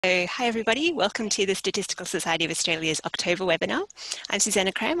Hi everybody, welcome to the Statistical Society of Australia's October webinar. I'm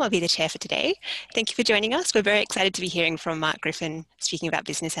Susanna Cram, I'll be the chair for today. Thank you for joining us. We're very excited to be hearing from Mark Griffin speaking about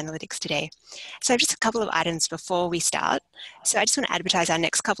business analytics today. So just a couple of items before we start. So I just want to advertise our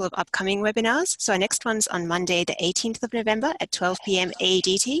next couple of upcoming webinars. So our next one's on Monday the 18th of November at 12 p.m.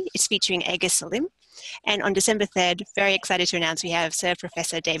 AEDT. It's featuring Agus Salim. And on December 3rd, very excited to announce we have Sir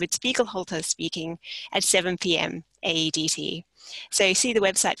Professor David Spiegelhalter speaking at 7 p.m. AEDT. So see the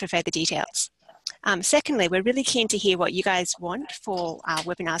website for further details. Secondly, we're really keen to hear what you guys want for our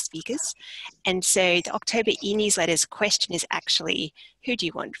webinar speakers. And so the October e-newsletter's question is actually, who do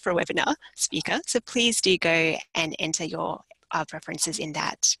you want for a webinar speaker? So please do go and enter your preferences in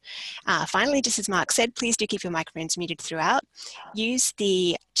that. Finally, just as Mark said, please do keep your microphones muted throughout. Use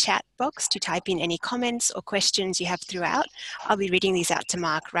the chat box to type in any comments or questions you have throughout. I'll be reading these out to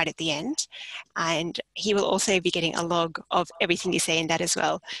Mark right at the end. And he will also be getting a log of everything you say in that as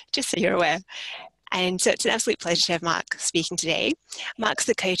well, just so you're aware. And so it's an absolute pleasure to have Mark speaking today. Mark's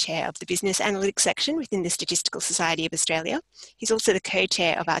the co-chair of the Business Analytics section within the Statistical Society of Australia. He's also the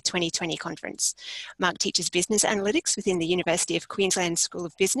co-chair of our 2020 conference. Mark teaches business analytics within the University of Queensland School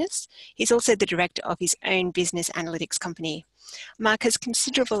of Business. He's also the director of his own business analytics company. Mark has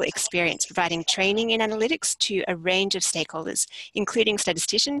considerable experience providing training in analytics to a range of stakeholders, including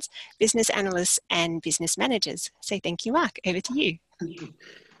statisticians, business analysts, and business managers. So thank you, Mark. Over to you.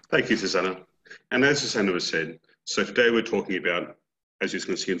 Thank you, Susanna. And as Susanna has said, so today we're talking about, as you're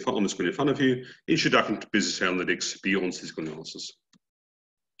going to see on the screen in front of you, introduction to business analytics beyond statistical analysis.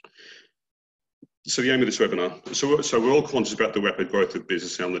 So the aim of this webinar, so we're all conscious about the rapid growth of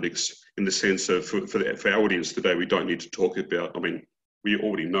business analytics in the sense of, for our audience today, we don't need to talk about, I mean, we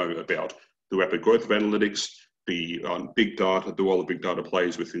already know about the rapid growth of analytics, the big data, the role of big data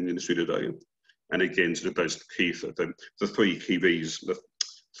plays within the industry today. And again, sort of those key, the three key V's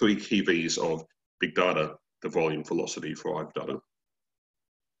of big data: the volume, velocity, variety data.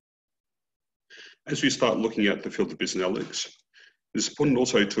 As we start looking at the field of business analytics, it's important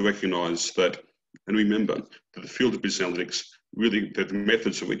also to recognise that, and remember that the field of business analytics, really the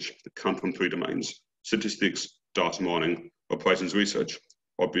methods of which come from three domains: statistics, data mining, operations research.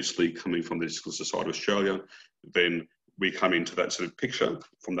 Obviously coming from the Statistical Society of Australia, then we come into that sort of picture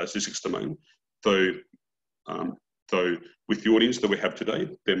from that statistics domain. Though with the audience that we have today,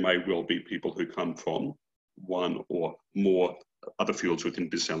 there may well be people who come from one or more other fields within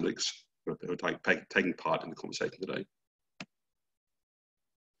business analytics who are taking part in the conversation today.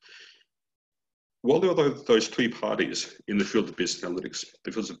 While there are those three parties in the field of business analytics,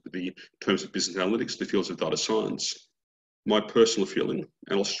 the terms of business analytics, the fields of data science, my personal feeling,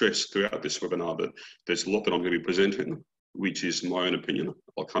 and I'll stress throughout this webinar that there's a lot that I'm going to be presenting, which is my own opinion.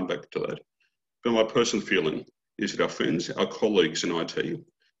 I'll come back to that. But my personal feeling is that our friends, our colleagues in IT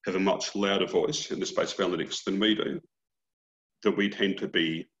have a much louder voice in the space of analytics than we do. That we tend to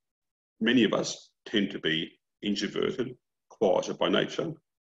be, many of us tend to be introverted, quieter by nature.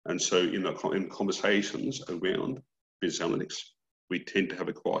 And so in conversations around business analytics, we tend to have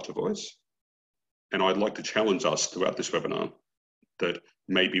a quieter voice. And I'd like to challenge us throughout this webinar that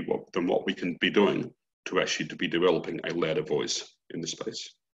maybe what we can be doing to actually to be developing a louder voice in the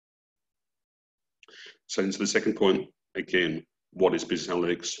space. So into the second point, again, what is business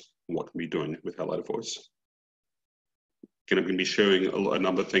analytics? What can we be doing with our louder voice? Again, I'm going to be sharing a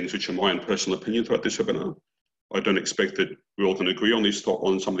number of things which are my own personal opinion throughout this webinar. I don't expect that we're all going to agree on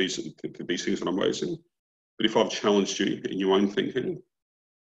some of these things that I'm raising. But if I've challenged you in your own thinking,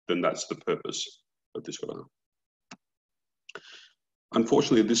 then that's the purpose of this webinar.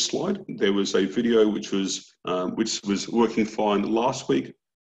 Unfortunately, this slide, there was a video which was working fine last week.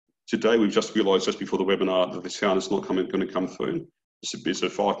 Today, we've just realised just before the webinar that the sound is not going to come through. It's a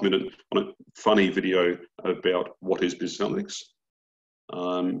 5-minute funny video about what is business analytics.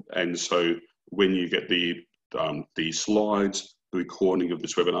 And so when you get the slides, the recording of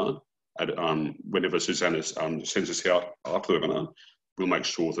this webinar, whenever Susanna sends us out after the webinar, we'll make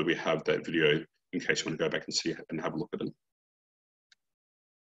sure that we have that video in case you want to go back and see and have a look at it.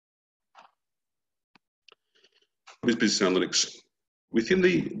 What is business analytics? Within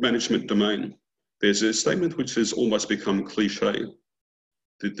the management domain, there's a statement which has almost become cliche.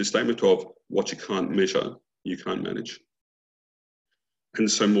 The statement of what you can't measure, you can't manage.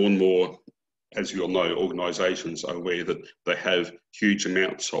 And so more and more, as you all know, organisations are aware that they have huge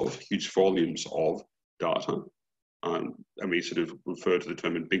volumes of data. And we sort of refer to the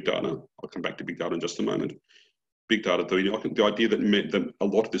term big data. I'll come back to big data in just a moment. Big data, the idea that a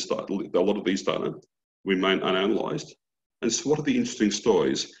lot of these data remain unanalysed. And so what are the interesting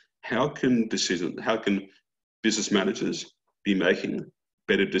stories? How can business managers be making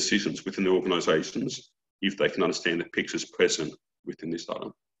better decisions within their organisations if they can understand the pictures present within this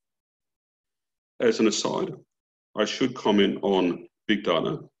data. As an aside, I should comment on big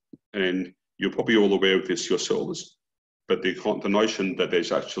data, and you're probably all aware of this yourselves, but the notion that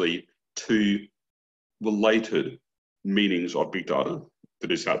there's actually two related meanings of big data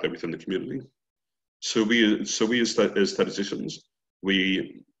that is out there within the community. So we as statisticians,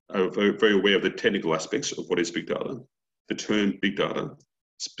 we are very aware of the technical aspects of what is big data. The term big data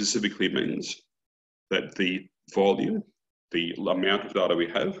specifically means that the volume, the amount of data we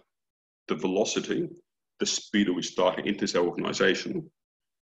have, the velocity, the speed at which data enters our organisation,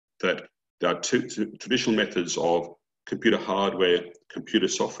 that there are two traditional methods of computer hardware, computer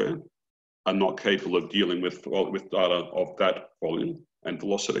software are not capable of dealing with data of that volume and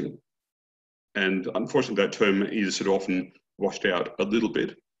velocity. And unfortunately, that term is sort of often washed out a little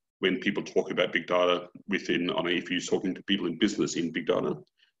bit when people talk about big data within, if you're talking to people in business in big data,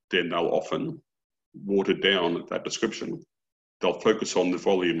 then they'll often water down that description. They'll focus on the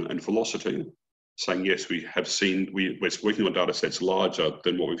volume and velocity, saying, yes, we're working on data sets larger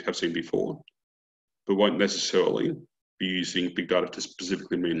than what we have seen before, but won't necessarily be using big data to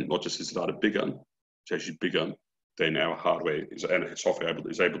specifically mean not just is data bigger, it's actually bigger than our hardware and software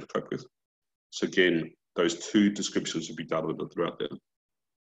is able to cope with. So again, those two descriptions of big data that are out there.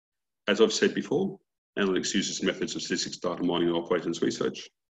 As I've said before, analytics uses methods of statistics, data mining, and operations research.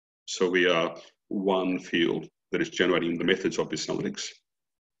 So we are one field that is generating the methods of business analytics.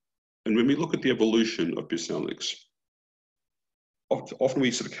 And when we look at the evolution of business analytics, often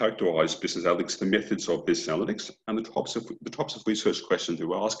we sort of characterize business analytics, the methods of business analytics, and the types of research questions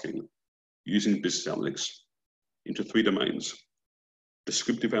we're asking using business analytics into three domains: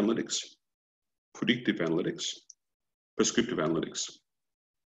 descriptive analytics, predictive analytics, prescriptive analytics.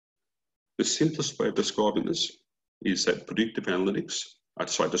 The simplest way of describing this is that descriptive analytics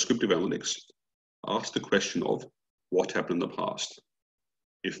ask the question of what happened in the past.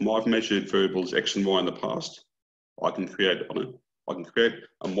 If I've measured variables X and Y in the past, I can create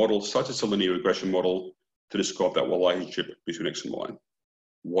a model such as a linear regression model to describe that relationship between X and Y.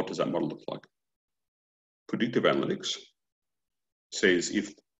 What does that model look like? Predictive analytics says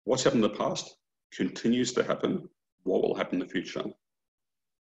if what's happened in the past continues to happen, what will happen in the future?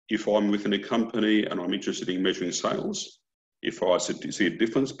 If I'm within a company and I'm interested in measuring sales, if I see a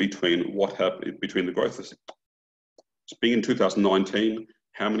difference between what happened between the growth, being in 2019,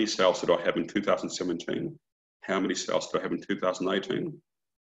 how many sales did I have in 2017? How many sales did I have in 2018?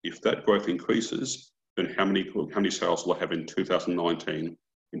 If that growth increases, then how many sales will I have in 2019,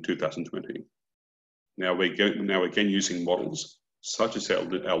 in 2020? Now we're again using models such as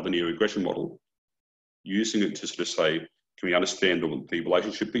our linear regression model, using it to sort of say, can we understand the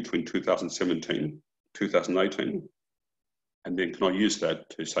relationship between 2017, 2018? And then can I use that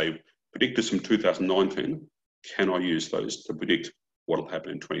to say, predictors from 2019, can I use those to predict what will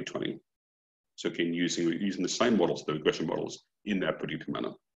happen in 2020? So again, using the same models, the regression models, in that predictive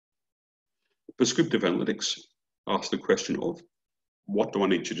manner. Prescriptive analytics asks the question of, what do I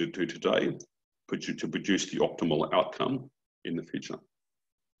need you to do today to produce the optimal outcome in the future?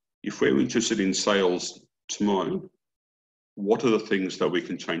 If we're interested in sales tomorrow, what are the things that we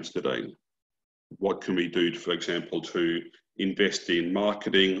can change today? What can we do, for example, to invest in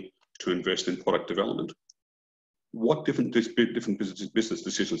marketing, to invest in product development? What different business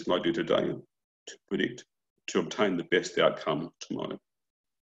decisions can I do today to predict, to obtain the best outcome tomorrow?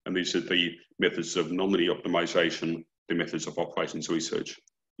 And these are the methods of nonlinear optimization, the methods of operations research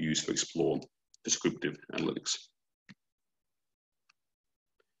used to explore descriptive analytics.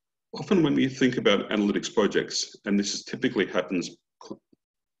 Often when we think about analytics projects, and this typically happens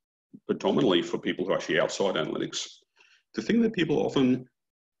predominantly for people who are actually outside analytics, the thing that people often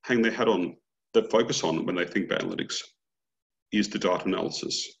hang their hat on, that focus on when they think about analytics, is the data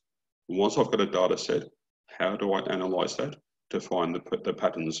analysis. Once I've got a data set, how do I analyze that to find the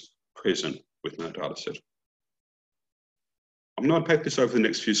patterns present within that data set? I'm going to unpack this over the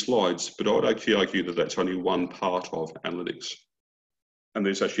next few slides, but I would actually argue that that's only one part of analytics. And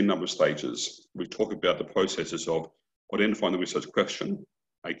there's actually a number of stages. We talk about the processes of identifying the research question.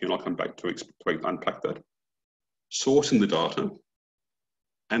 Again, I'll come back to unpack that. Sourcing the data,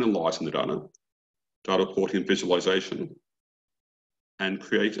 analysing the data reporting and visualization, and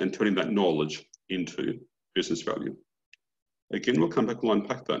turning that knowledge into business value. Again, we'll come back and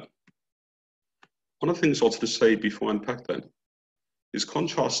unpack that. One of the things I wanted to say before I unpack that is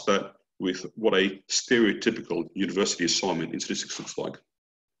contrast that with what a stereotypical university assignment in statistics looks like.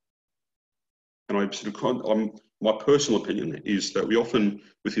 And my personal opinion is that we often,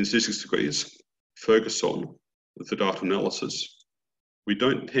 within statistics degrees, focus on the data analysis, We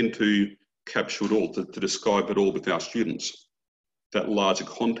don't tend to capture it all, to describe it all with our students, that larger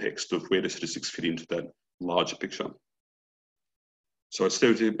context of where the statistics fit into that larger picture. So a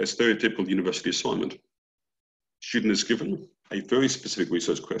stereotypical university assignment. Student is given a very specific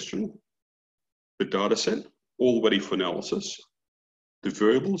research question, the data set all ready for analysis, the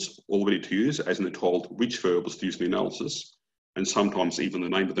variables all ready to use, as in they're told which variables to use in the analysis, and sometimes even the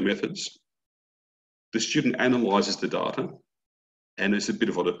name of the methods. The student analyses the data, and as a bit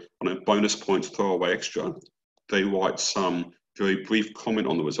of on a bonus point throwaway extra, they write some very brief comment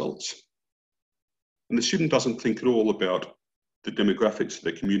on the results. And the student doesn't think at all about the demographics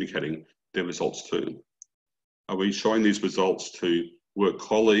they're communicating their results to. Are we showing these results to work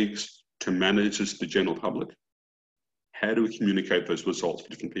colleagues, to managers, the general public? How do we communicate those results for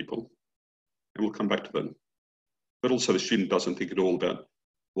different people? And we'll come back to that. But also the student doesn't think at all about,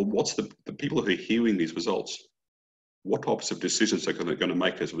 well, what's the people who are hearing these results? What types of decisions are they going to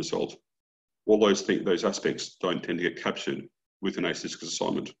make as a result? All those aspects don't tend to get captured within a statistics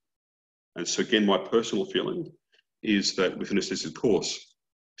assignment. And so again, my personal feeling is that within a statistics course,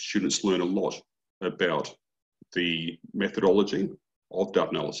 students learn a lot about the methodology of data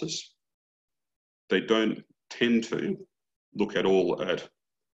analysis. They don't tend to look at all at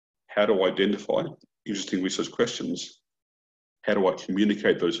how to identify interesting research questions, how do I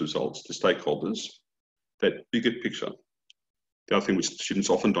communicate those results to stakeholders, that bigger picture. The other thing which students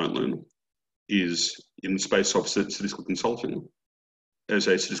often don't learn is in the space of statistical consulting. As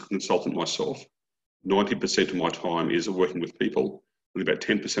a statistical consultant myself, 90% of my time is working with people, and about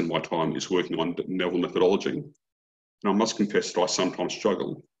 10% of my time is working on novel methodology. And I must confess that I sometimes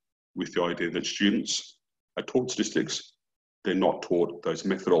struggle with the idea that students are taught statistics, they're not taught those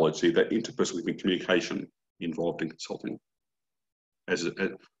methodology, that interpersonal communication involved in consulting.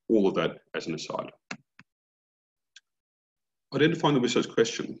 All of that as an aside. Identifying the research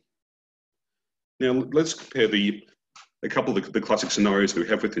question. Now let's compare a couple of the classic scenarios that we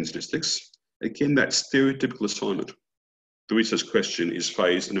have within statistics. Again, that stereotypical assignment. The research question is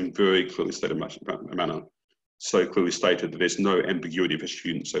phrased in a very clearly stated manner. So clearly stated that there's no ambiguity for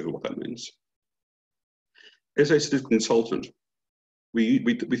students over what that means. As a statistical consultant, we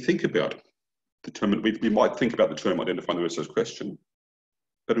think about the term, we might think about the term identifying the research question,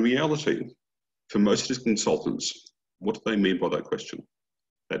 but in reality, for most statistical consultants, what do they mean by that question,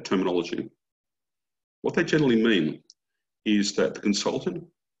 that terminology? What they generally mean is that the consultant,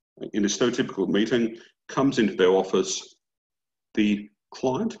 in a stereotypical meeting, comes into their office, the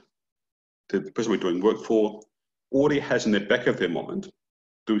client, the person we're doing work for, already has in the back of their mind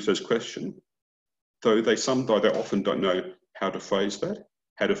the research question, though they often don't know how to phrase that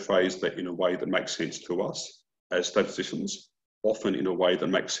in a way that makes sense to us as statisticians, often in a way that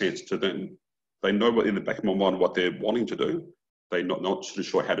makes sense to them. They know in the back of my mind what they're wanting to do. They're not sort of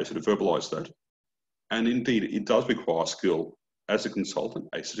sure how to sort of verbalize that. And indeed, it does require skill as a consultant,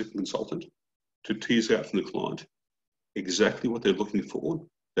 a statistical consultant, to tease out from the client exactly what they're looking for,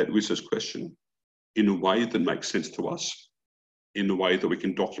 that research question, in a way that makes sense to us, in a way that we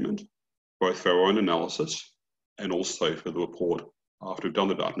can document both for our own analysis and also for the report after we've done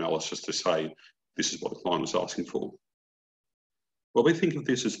the data analysis to say, this is what the client was asking for. Well, we think of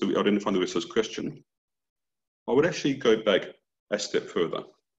this as identifying the research question. I would actually go back a step further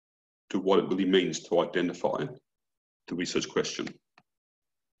to what it really means to identify the research question.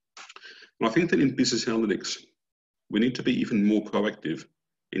 And I think that in business analytics, we need to be even more proactive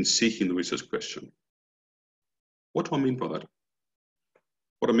in seeking the research question. What do I mean by that?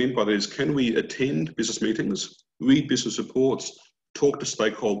 What I mean by that is, can we attend business meetings, read business reports, talk to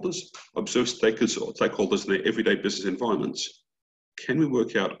stakeholders, observe stakeholders in their everyday business environments? Can we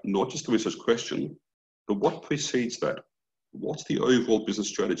work out not just the research question, but what precedes that? What's the overall business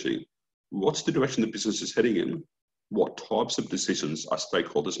strategy? What's the direction the business is heading in? What types of decisions are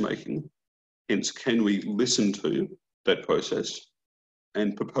stakeholders making? Hence, can we listen to that process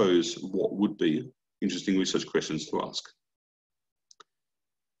and propose what would be interesting research questions to ask?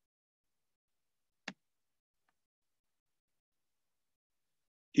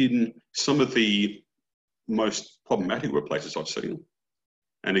 In some of the most problematic workplaces I've seen,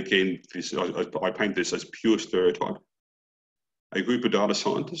 and again, I paint this as pure stereotype, a group of data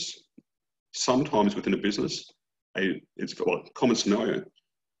scientists, sometimes within a business, it's a common scenario.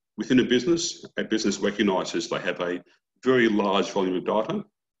 Within a business recognises they have a very large volume of data.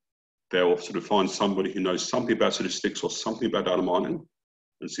 They'll sort of find somebody who knows something about statistics or something about data mining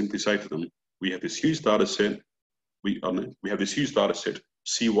and simply say to them, we have this huge data set, we have this huge data set,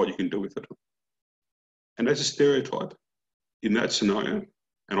 see what you can do with it. And as a stereotype, in that scenario,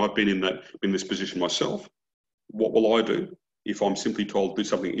 and I've been in this position myself, what will I do? if I'm simply told do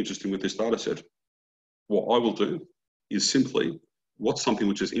something interesting with this data set, what I will do is simply, what's something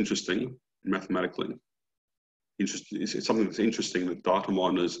which is interesting mathematically? It's something that's interesting that data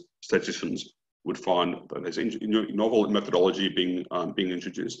miners, statisticians would find that there's novel methodology being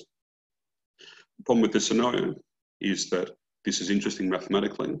introduced. The problem with this scenario is that this is interesting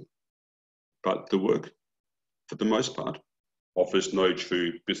mathematically, but the work, for the most part, offers no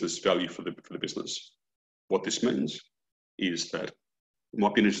true business value for the business. What this means is that it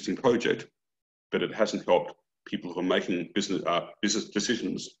might be an interesting project, but it hasn't helped people who are making business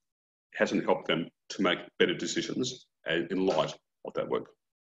decisions. It hasn't helped them to make better decisions in light of that work.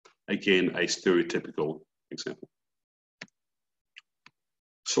 Again, a stereotypical example.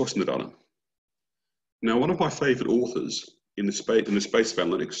 Sourcing the data. Now, one of my favourite authors in the space of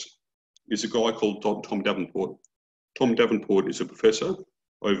analytics is a guy called Tom Davenport. Tom Davenport is a professor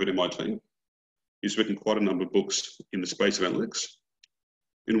over at MIT. He's written quite a number of books in the space of analytics.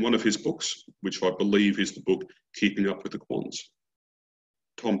 In one of his books, which I believe is the book Keeping Up with the Quants,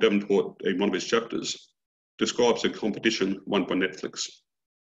 Tom Davenport, in one of his chapters, describes a competition won by Netflix.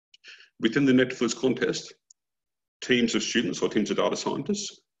 Within the Netflix contest, teams of students or teams of data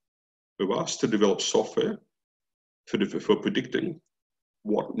scientists were asked to develop software for predicting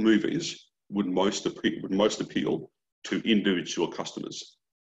what movies would most appeal to individual customers.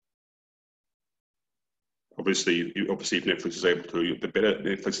 Obviously, if Netflix is able to, the better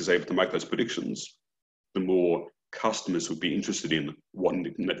Netflix is able to make those predictions, the more customers would be interested in what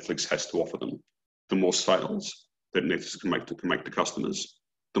Netflix has to offer them. The more sales that Netflix can make to customers,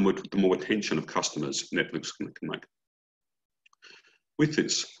 the more attention of customers Netflix can make. With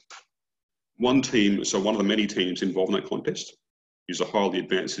this, one team, so one of the many teams involved in that contest, used a highly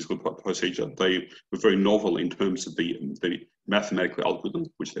advanced statistical procedure. They were very novel in terms of the mathematical algorithm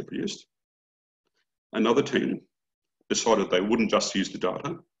which they produced. Another team decided they wouldn't just use the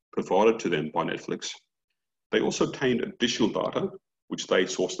data provided to them by Netflix. They also obtained additional data which they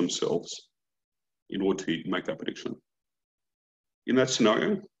sourced themselves in order to make that prediction. In that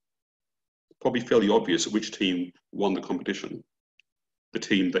scenario, probably fairly obvious which team won the competition. The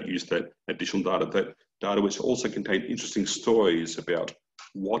team that used that additional data, that data which also contained interesting stories about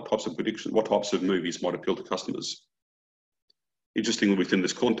what types of movies might appeal to customers. Interestingly, within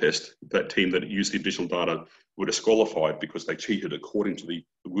this contest, that team that used the additional data were disqualified because they cheated according to the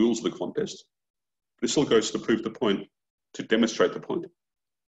rules of the contest. This all goes to prove the point, to demonstrate the point,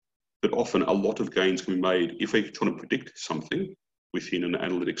 that often a lot of gains can be made if we're trying to predict something within an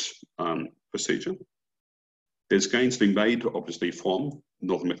analytics procedure. There's gains being made, obviously, from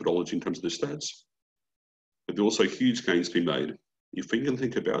novel methodology in terms of the stats, but there are also huge gains to be made if we can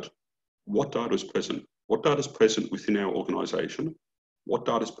think about what data is present. What data is present within our organisation? What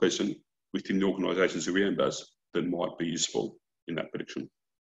data is present within the organisations around us that might be useful in that prediction?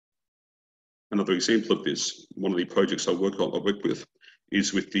 Another example of this, one of the projects I work with,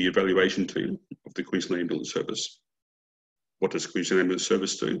 is with the evaluation team of the Queensland Ambulance Service. What does Queensland Ambulance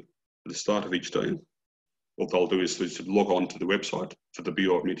Service do? At the start of each day, what they'll do is to log on to the website for the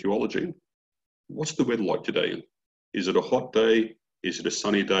Bureau of Meteorology. What's the weather like today? Is it a hot day? Is it a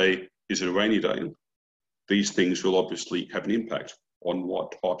sunny day? Is it a rainy day? These things will obviously have an impact on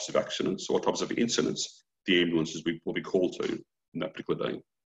what types of accidents or what types of incidents the ambulances will be called to in that particular day.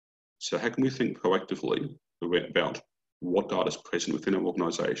 So how can we think proactively about what data is present within our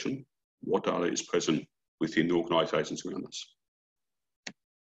organisation, what data is present within the organisations around us?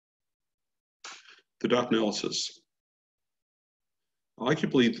 The data analysis.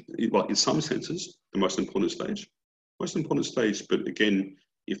 Arguably, well, in some senses, the most important stage. But again,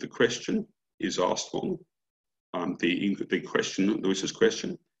 if the question is asked wrong, the research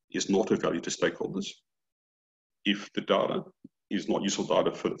question is not of value to stakeholders. If the data is not useful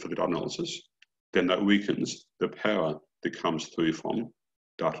data for the data analysis, then that weakens the power that comes through from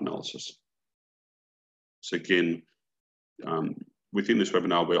data analysis. So again, within this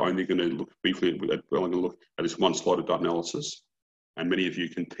webinar, we're only going to look briefly, we're only going to look at this one slide of data analysis, and many of you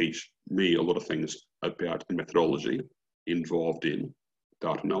can teach me a lot of things about the methodology involved in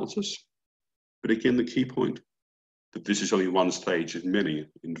data analysis. But again, the key point, that this is only one stage of many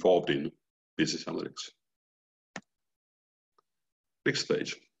involved in business analytics. Next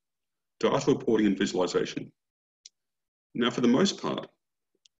stage, data reporting and visualization. Now, for the most part,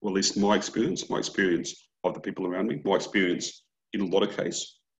 well, at least my experience of the people around me, my experience in a lot of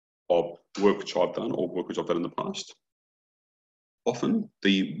cases of work which I've done or work which I've done in the past, often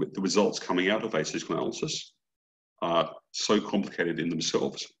the results coming out of a statistical analysis are so complicated in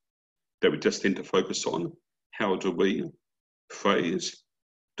themselves that we just tend to focus on how do we phrase,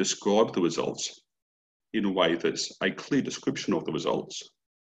 describe the results in a way that's a clear description of the results,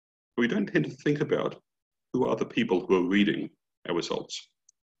 but we don't tend to think about who are the people who are reading our results.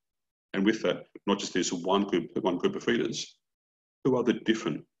 And with that, not just there's one group of readers, who are the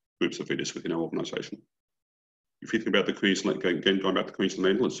different groups of readers within our organisation? If you think about the Queensland, going back to the Queensland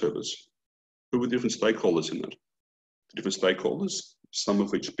Ambulance Service, who are the different stakeholders in that? The different stakeholders, some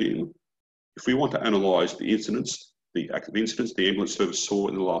of which being, if we want to analyse the incidents, the ambulance service saw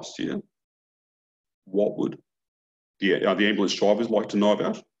in the last year, what would the ambulance drivers like to know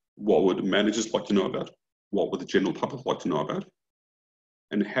about? What would managers like to know about? What would the general public like to know about?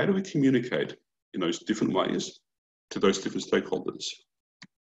 And how do we communicate in those different ways to those different stakeholders?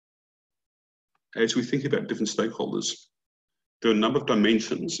 As we think about different stakeholders, there are a number of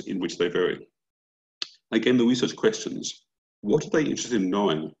dimensions in which they vary. Again, the research questions, what are they interested in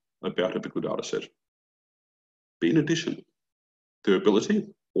knowing about a particular data set? But in addition, their ability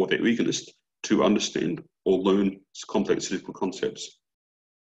or their eagerness to understand or learn complex statistical concepts.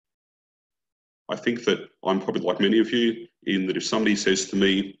 I think that I'm probably like many of you in that if somebody says to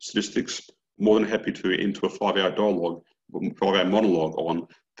me statistics, I'm more than happy to enter a 5-hour dialogue, 5-hour monologue on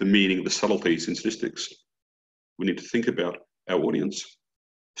the meaning of the subtleties in statistics. We need to think about our audience.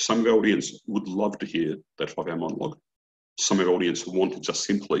 Some of our audience would love to hear that 5-hour monologue. Some of our audience want to just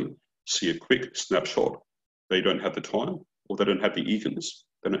simply see a quick snapshot. They don't have the time, or they don't have the eagerness,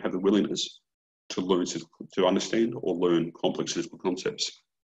 they don't have the willingness to learn, to understand or learn complex statistical concepts.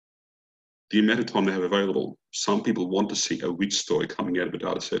 The amount of time they have available, some people want to see a rich story coming out of a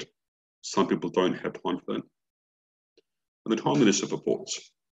data set. Some people don't have time for that. And the timeliness of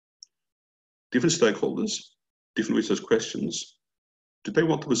reports. Different stakeholders, different research questions. Do they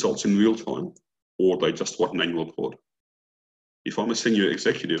want the results in real time, or do they just want an annual report? If I'm a senior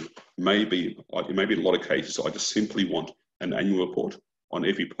executive, maybe in a lot of cases, I just simply want an annual report on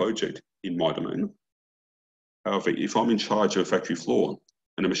every project in my domain. However, if I'm in charge of a factory floor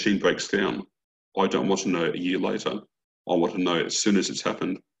and a machine breaks down, I don't want to know a year later. I want to know as soon as it's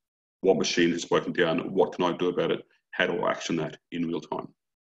happened, what machine has broken down, what can I do about it, how do I action that in real time.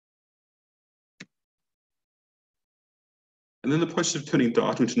 And then the process of turning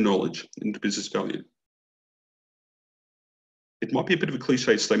data into knowledge, into business value. It might be a bit of a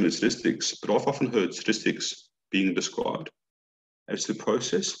cliche statement in statistics, but I've often heard statistics being described as the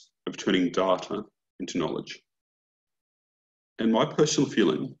process of turning data into knowledge. And my personal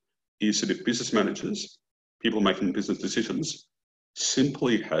feeling is that if business managers, people making business decisions,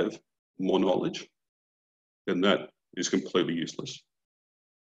 simply have more knowledge, then that is completely useless.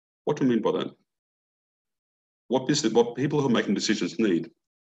 What do I mean by that? What people who are making decisions need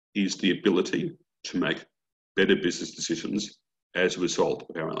is the ability to make better business decisions as a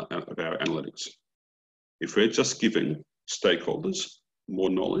result of our analytics. If we're just giving stakeholders more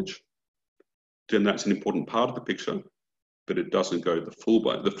knowledge, then that's an important part of the picture, but it doesn't go the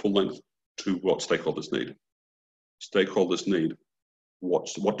full length to what stakeholders need. Stakeholders need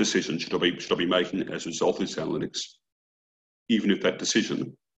what decision should I be making as a result of this analytics, even if that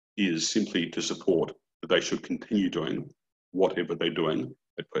decision is simply to support that they should continue doing whatever they're doing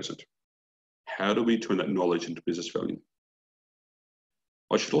at present. How do we turn that knowledge into business value?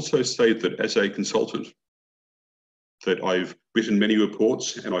 I should also say that as a consultant, that I've written many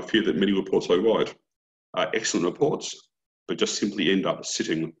reports, and I fear that many reports I write are excellent reports, but just simply end up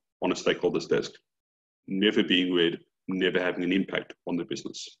sitting on a stakeholder's desk, never being read, never having an impact on the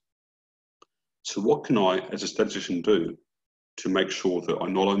business. So what can I, as a statistician, do to make sure that I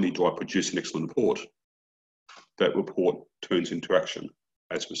not only do I produce an excellent report, that report turns into action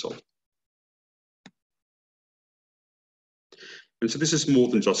as a result? And so this is more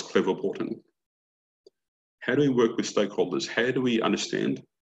than just clever reporting. How do we work with stakeholders? How do we understand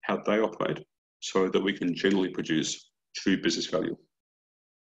how they operate so that we can generally produce true business value?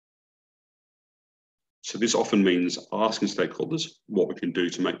 So this often means asking stakeholders what we can do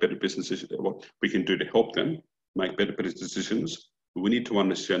to make better business decisions, what we can do to help them make better business decisions. We need to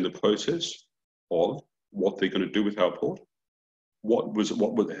understand the process of what they're going to do with our report, what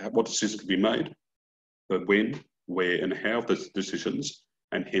decisions can be made, but when, where, and how those decisions,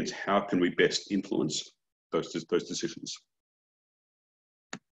 and hence how can we best influence those decisions.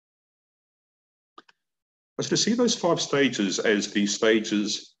 I should see those 5 stages as the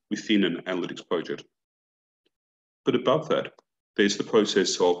stages within an analytics project. But above that, there's the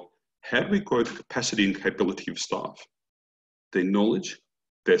process of how do we grow the capacity and capability of staff, their knowledge,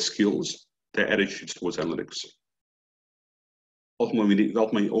 their skills, their attitudes towards analytics. Ultimately,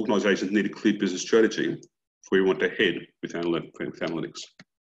 organisations need a clear business strategy if we want to head with analytics.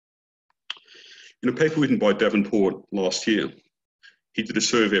 In a paper written by Davenport last year, he did a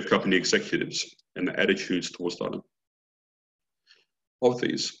survey of company executives and their attitudes towards data. Of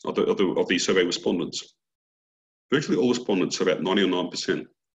these survey respondents, virtually all respondents, about 99%,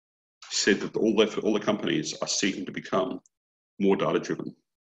 said that all the companies are seeking to become more data-driven.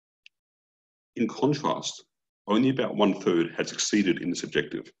 In contrast, only about 1/3 had succeeded in this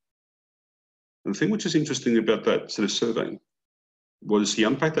objective. And the thing which is interesting about that sort of survey was he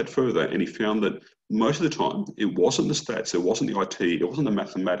unpacked that further, and he found that most of the time it wasn't the stats, it wasn't the IT, it wasn't the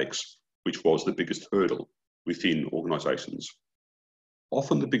mathematics which was the biggest hurdle within organisations.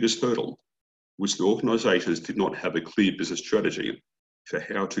 Often the biggest hurdle was the organisations did not have a clear business strategy for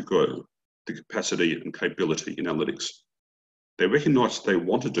how to grow the capacity and capability in analytics. They recognised they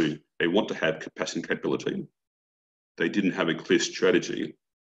want to have capacity and capability. They didn't have a clear strategy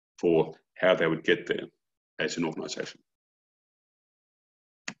for how they would get there as an organisation.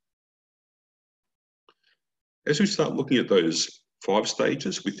 As we start looking at those 5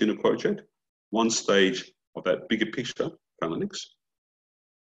 stages within a project, one stage of that bigger picture of analytics,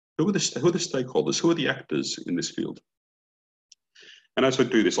 who are the stakeholders? Who are the actors in this field? And as I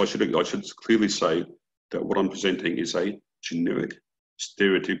do this, I should clearly say that what I'm presenting is a generic,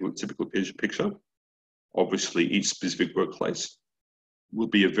 stereotypical picture. Obviously, each specific workplace will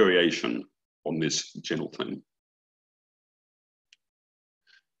be a variation on this general theme.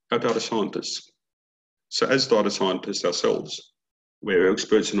 Our data scientists. So as data scientists ourselves, we're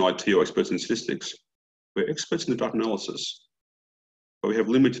experts in IT or experts in statistics. We're experts in the data analysis, but we have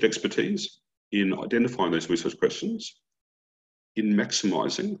limited expertise in identifying those research questions, in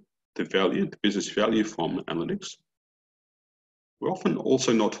maximising the value, the business value from analytics. We're often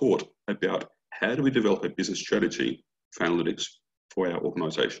also not taught about how do we develop a business strategy for analytics for our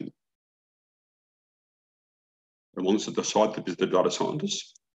organisation. Alongside the data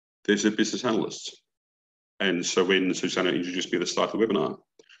scientists, there's the business analysts. And so when Susanna introduced me at the start of the webinar,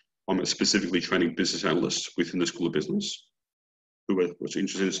 I'm specifically training business analysts within the School of Business who was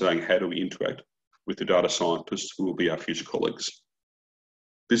interested in saying, how do we interact with the data scientists who will be our future colleagues?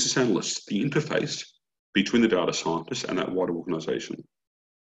 Business analysts, the interface between the data scientists and that wider organisation.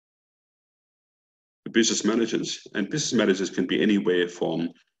 The business managers, and business managers can be anywhere from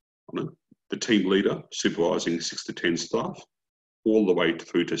the team leader supervising 6 to 10 staff, all the way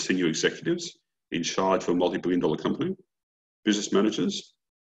through to senior executives in charge of a multi-billion-dollar company. Business managers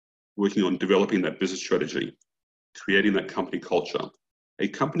working on developing that business strategy, creating that company culture, a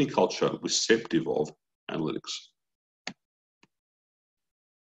company culture receptive of analytics.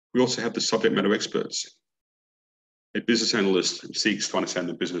 We also have the subject matter experts. A business analyst seeks to understand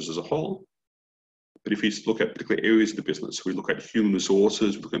the business as a whole, but if we look at particular areas of the business, we look at human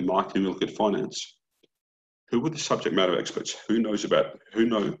resources, we look at marketing, we look at finance. Who are the subject matter experts? Who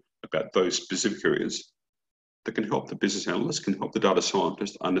know about those specific areas that can help the business analyst, can help the data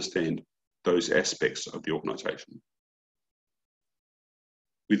scientist understand those aspects of the organisation?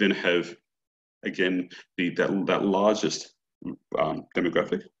 We then have, again, that largest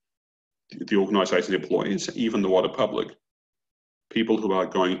demographic, the organisation employees, even the wider public, people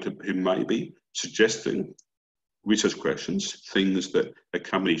who may be suggesting research questions, things that a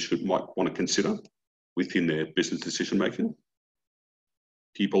company might want to consider within their business decision making,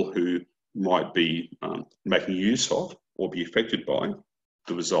 people who might be making use of or be affected by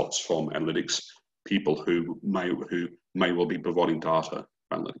the results from analytics, people who may well be providing data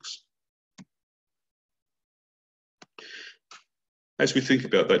for analytics. As we think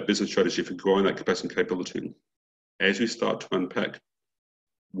about that business strategy for growing that capacity and capability, as we start to unpack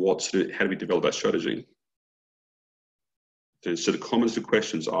how do we develop that strategy, there's sort of common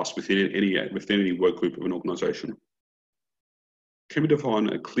questions asked within any work group of an organisation. Can we define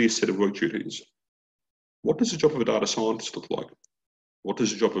a clear set of work duties? What does the job of a data scientist look like? What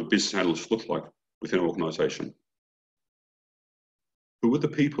does the job of a business analyst look like within an organisation? Who are the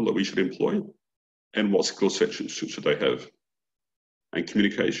people that we should employ, and what skill sets should they have? And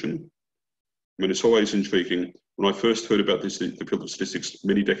communication. I mean, it's always intriguing. When I first heard about this, the field of statistics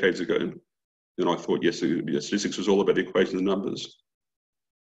many decades ago, then I thought, yes, statistics was all about equations and numbers.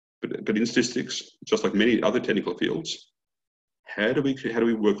 But in statistics, just like many other technical fields, how do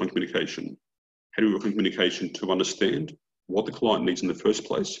we work on communication? How do we work on communication to understand what the client needs in the first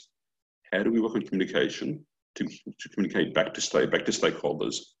place? How do we work on communication to communicate back to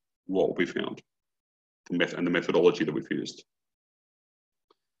stakeholders what we found, and the methodology that we've used?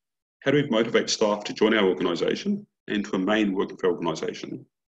 How do we motivate staff to join our organisation and to remain working for our organisation?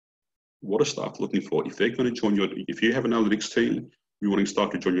 What are staff looking for? If they're going to join if you have an analytics team, you're wanting staff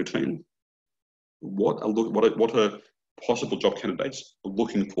to join your team, what are possible job candidates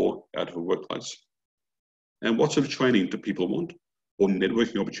looking for out of a workplace? And what sort of training do people want, or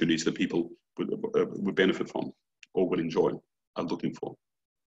networking opportunities that people would benefit from or would enjoy, are looking for.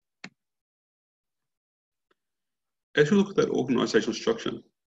 As we look at that organisational structure,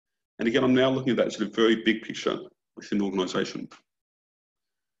 and again, I'm now looking at that sort of very big picture within the organisation.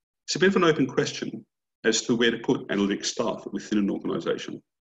 It's a bit of an open question as to where to put analytics staff within an organisation.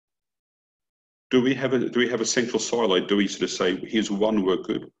 Do we have a central silo? Do we sort of say, here's one work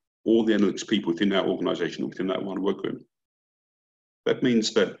group, all the analytics people within our organisation, within that one work group? That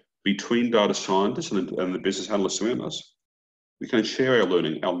means that between data scientists and the business analysts around us, we can share our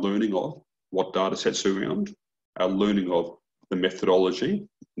learning of what data sets are around, our learning of the methodology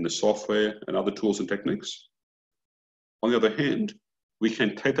and the software and other tools and techniques. On the other hand, we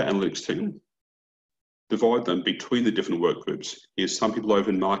can take the analytics team, divide them between the different work groups. Here's some people over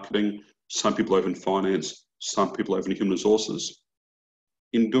in marketing, some people over in finance, some people over in human resources.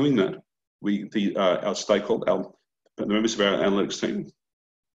 In doing that, our stakeholders, the members of our analytics team,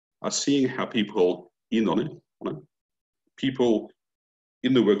 are seeing how people people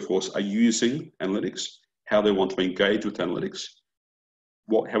in the workforce are using analytics, how they want to engage with analytics,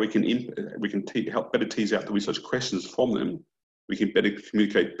 how we can help better tease out the research questions from them. We can better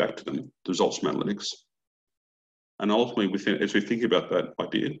communicate back to them the results from analytics. And ultimately, as we think about that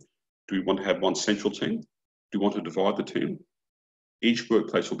idea, do we want to have one central team? Do we want to divide the team? Each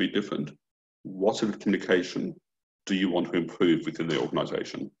workplace will be different. What sort of communication do you want to improve within the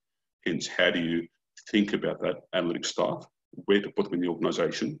organisation? Hence, how do you think about that analytics staff, where to put them in the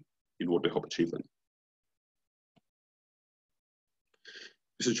organisation in order to help achieve them?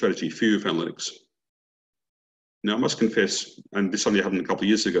 Business strategy, fear of analytics. Now, I must confess, and this only happened a couple of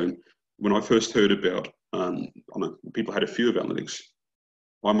years ago, when I first heard about people had a fear of analytics,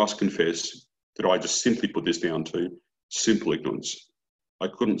 I must confess that I just simply put this down to simple ignorance. I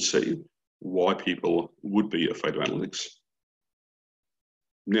couldn't see why people would be afraid of analytics.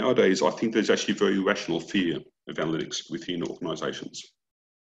 Nowadays, I think there's actually very rational fear of analytics within organisations.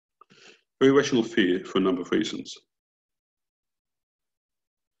 Very rational fear for a number of reasons.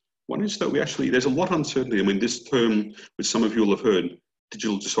 One is that there's a lot of uncertainty. I mean, this term, which some of you will have heard,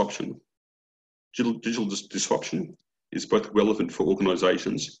 digital disruption. Digital disruption is both relevant for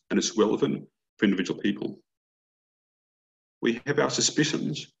organisations and it's relevant for individual people. We have our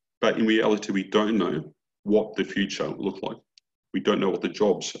suspicions, but in reality, we don't know what the future will look like. We don't know what the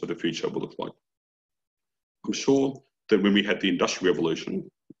jobs of the future will look like. I'm sure that when we had the Industrial Revolution,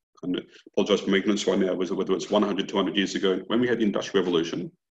 and I apologise for making this right now, whether it's 100, 200 years ago, when we had the Industrial Revolution,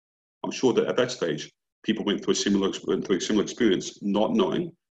 I'm sure that at that stage, people went through a similar experience, not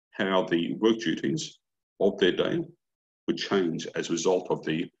knowing how the work duties of their day would change as a result of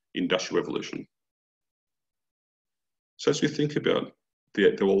the Industrial Revolution. So as we think about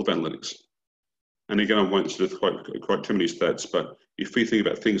the role of analytics, and again, I won't sort of quite too many stats, but if we think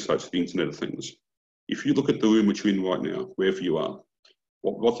about things such as the Internet of Things, if you look at the room which you're in right now, wherever you are,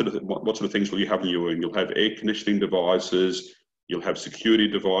 what sort of things will you have in your room? You'll have air conditioning devices, you'll have security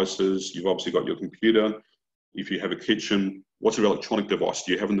devices, you've obviously got your computer. If you have a kitchen, what sort of electronic device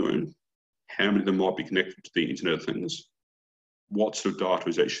do you have in the room? How many of them might be connected to the Internet of Things? What sort of data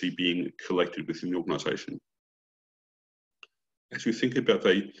is actually being collected within the organisation? As we think about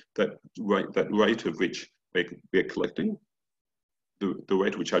that rate of which we're collecting, the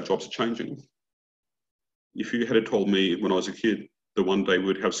rate at which our jobs are changing. If you had told me when I was a kid that one day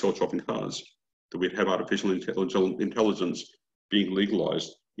we'd have self-driving cars, that we'd have artificial intelligence being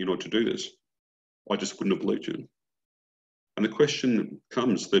legalised in order to do this, I just wouldn't have believed you. And the question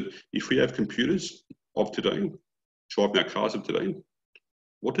comes that if we have computers of today, driving our cars of today,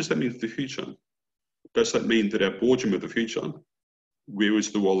 what does that mean for the future? Does that mean that our boardroom of the future, where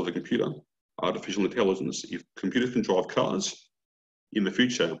is the role of the computer? Artificial intelligence. If computers can drive cars, in the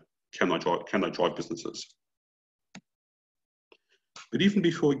future, can they drive businesses? But even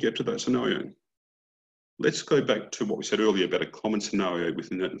before we get to that scenario, let's go back to what we said earlier about a common scenario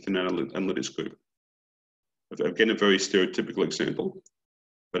within an analytics group. Again, a very stereotypical example,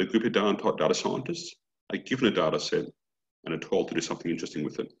 but a group of data scientists are given a data set and are told to do something interesting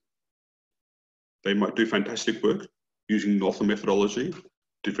with it. They might do fantastic work using novel methodology,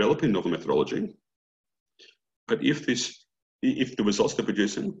 developing novel methodology, but if the results they're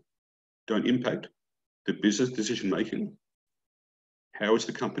producing don't impact the business decision making, how is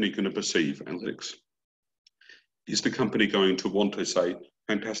the company going to perceive analytics? Is the company going to want to say,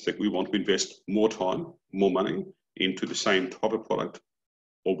 fantastic, we want to invest more time, more money into the same type of product,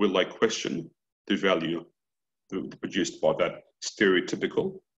 or will they question the value produced by that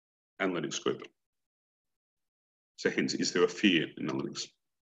stereotypical analytics group? So hence, is there a fear in analytics?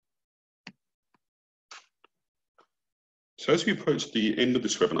 So as we approach the end of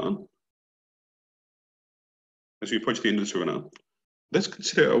this webinar, as we approach the end of this webinar, let's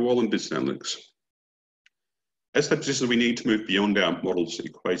consider our role in business analytics. As statisticians, we need to move beyond our models,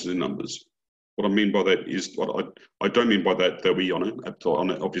 equations, and numbers. What I mean by that is, I don't mean by that we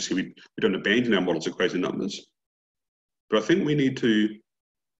obviously we don't abandon our models, equations, and numbers. But I think we need to,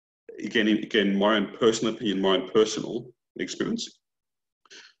 again, my own personal opinion, my own personal experience,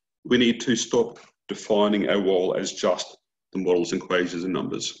 we need to stop defining our role as just the models, equations, and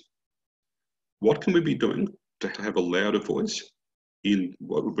numbers. What can we be doing to have a louder voice in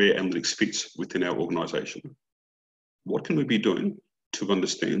where analytics fits within our organisation? What can we be doing to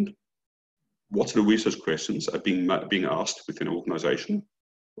understand what sort of research questions are being asked within our organisation?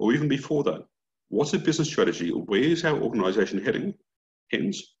 Or even before that, what's the business strategy? Where is our organisation heading?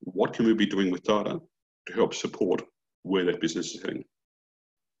 Hence, what can we be doing with data to help support where that business is heading?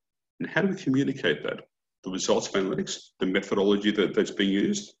 And how do we communicate that? The results of analytics, the methodology that's being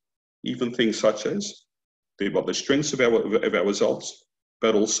used, even things such as the strengths of our results,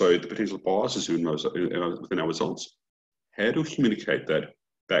 but also the potential biases within our results. How do we communicate that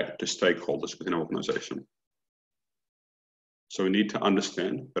back to stakeholders within our organisation? So we need to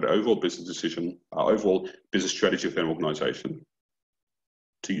understand that overall business decision, our overall business strategy of our organisation,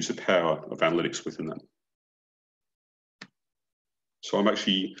 to use the power of analytics within that. So I'm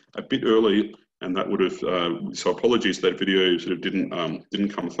actually a bit early, and that would have, so apologies that video sort of didn't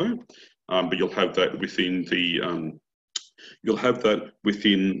come through, but you'll have that within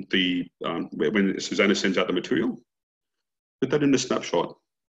the, when Susanna sends out the material. But that in a snapshot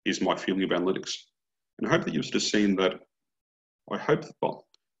is my feeling of analytics. And I hope that you've sort of seen that. I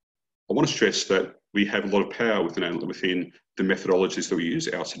want to stress that we have a lot of power within the methodologies that we use,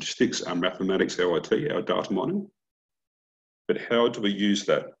 our statistics, our mathematics, our IT, our data mining. But how do we use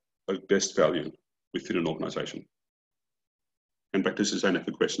that as best value within an organisation? And back to Susanna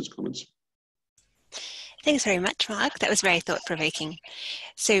for questions, comments. Thanks very much, Mark. That was very thought-provoking.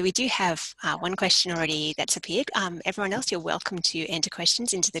 So we do have one question already that's appeared. Everyone else, you're welcome to enter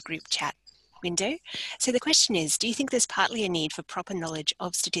questions into the group chat window. So the question is, do you think there's partly a need for proper knowledge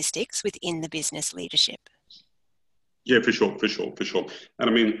of statistics within the business leadership? Yeah, for sure. And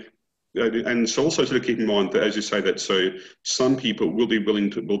I mean, and so also sort of keep in mind that, as you say that, so some people will be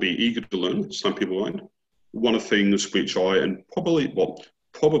eager to learn, some people won't. One of the things which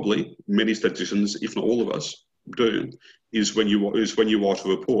probably many statisticians, if not all of us, do is when you write a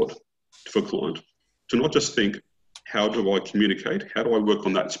report for a client, to not just think, how do I communicate? How do I work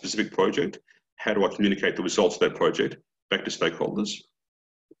on that specific project? How do I communicate the results of that project back to stakeholders?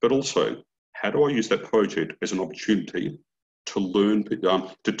 But also, how do I use that project as an opportunity to learn,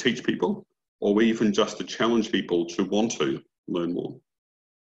 to teach people, or even just to challenge people to want to learn more?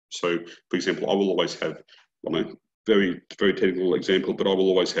 So, for example, I will always have, very, very technical example, but I will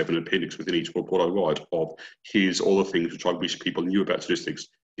always have an appendix within each report I write of here's all the things which I wish people knew about statistics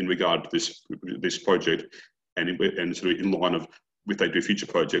in regard to this project, and sort of in line of, if they do future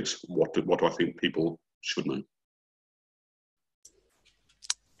projects, what do I think people should know?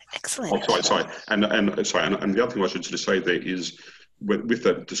 Excellent. Oh, sorry. And the other thing I should sort of say there is, with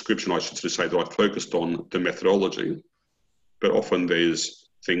that description, I should sort of say that I focused on the methodology, but often there's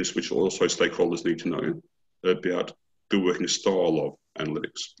things which also stakeholders need to know about the working style of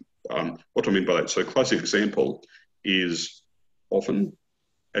analytics. What do I mean by that? So a classic example is often,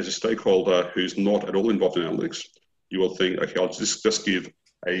 as a stakeholder who's not at all involved in analytics, you will think, okay, I'll just give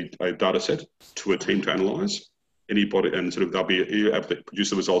a data set to a team to analyse. Anybody, and sort of they'll be able to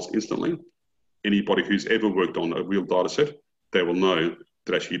produce the results instantly. Anybody who's ever worked on a real data set, they will know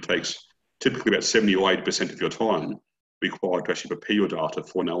that actually it takes typically about 70 or 80% of your time required to actually prepare your data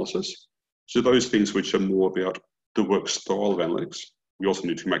for analysis. So those things which are more about the work style of analytics, we also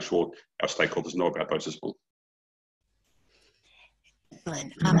need to make sure our stakeholders know about those as well.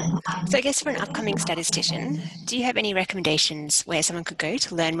 Excellent. So I guess for an upcoming statistician, do you have any recommendations where someone could go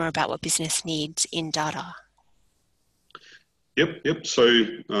to learn more about what business needs in data? Yep. So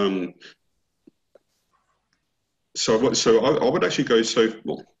I would actually go,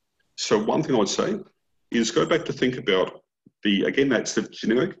 so one thing I would say is go back to think about again, that's the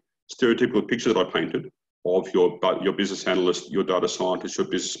generic, stereotypical picture that I painted of your business analyst, your data scientist, your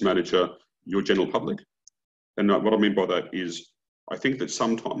business manager, your general public. And what I mean by that is, I think that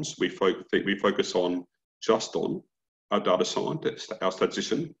sometimes we focus just on our data scientist, our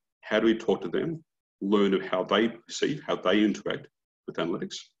statistician. How do we talk to them, learn of how they perceive, how they interact with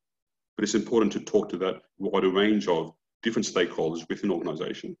analytics? But it's important to talk to that wider range of different stakeholders within an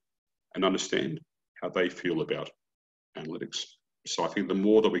organisation and understand how they feel about analytics. So I think the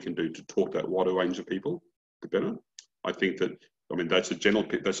more that we can do to talk to that wider range of people, the better. I think that, that's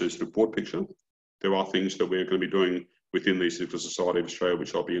a sort of broad picture. there are things that we're going to be doing within the Statistical Society of Australia,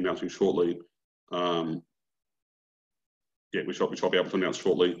 which I'll be announcing shortly. Which I'll be able to announce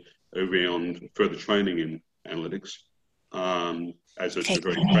shortly around further training in analytics, as a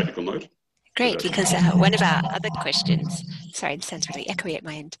very practical note. Great, because one of our other questions, sorry, this sounds really echoey at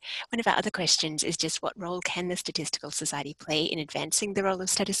my end. One of our other questions is just what role can the Statistical Society play in advancing the role of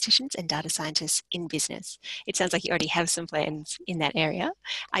statisticians and data scientists in business? It sounds like you already have some plans in that area.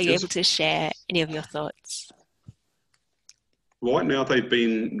 Are you able to share any of your thoughts? Right now, it's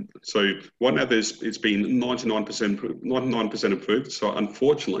been 99% approved. So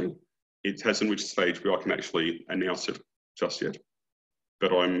unfortunately, it hasn't reached a stage where I can actually announce it just yet.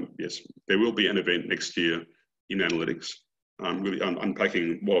 But yes, there will be an event next year in analytics, really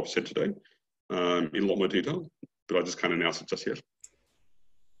unpacking what I've said today in a lot more detail, but I just can't announce it just yet.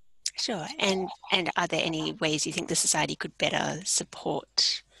 Sure. And are there any ways you think the Society could better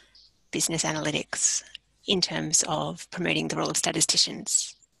support business analytics in terms of promoting the role of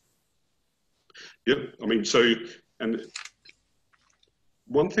statisticians? Yep. I mean, and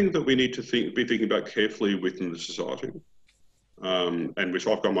one thing that we need to be thinking about carefully within the Society, and which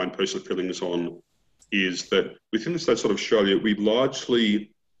I've got my own personal feelings on, is that within the States of Australia, we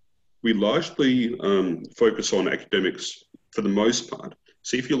largely focus on academics for the most part.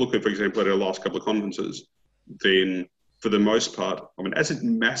 So if you look at, for example, at our last couple of conferences, then for the most part, I mean, as a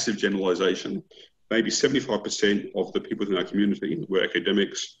massive generalization, maybe 75% of the people in our community were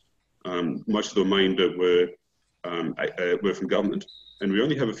academics. Most of the remainder were from government, and we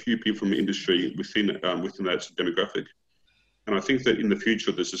only have a few people from industry within that demographic. And I think that in the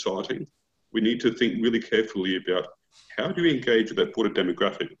future of the Society, we need to think really carefully about how do we engage with that broader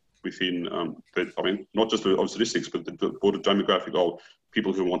demographic within, not just of statistics, but the broader demographic of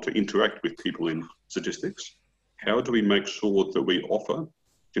people who want to interact with people in statistics. How do we make sure that we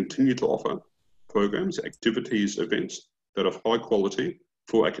continue to offer programs, activities, events that are high quality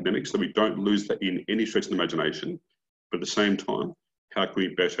for academics, so we don't lose that in any stretch of the imagination, but at the same time, how can we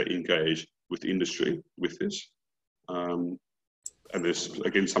better engage with industry with this? And there's,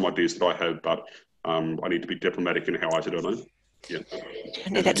 again, some ideas that I have, but I need to be diplomatic in how I said it. Yeah.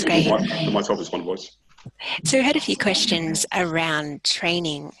 No, that's great. For myself is one voice. So we had a few questions around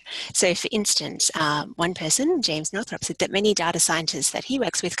training. So for instance, one person, James Northrop, said that many data scientists that he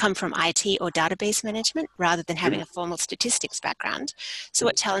works with come from IT or database management rather than having a formal statistics background. So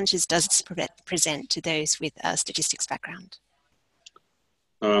what challenges does this present to those with a statistics background?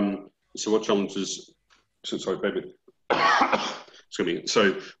 So what challenges, sorry, baby. Excuse me.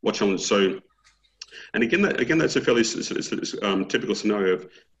 So what challenge, and again, that's a fairly typical scenario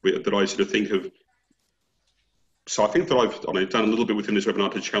that I sort of think of. So I think that I've done a little bit within this webinar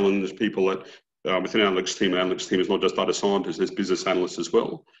to challenge people that within our analytics team. Our analytics team is not just data scientists; there's business analysts as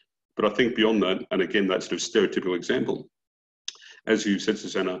well. But I think beyond that, and again, that sort of stereotypical example, as you said,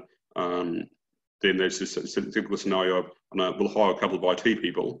 Susanna, then there's this typical scenario of we'll hire a couple of IT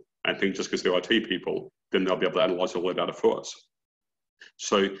people and think just because they're IT people, then they'll be able to analyse all the data for us.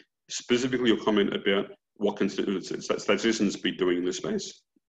 So specifically your comment about what can statisticians be doing in this space.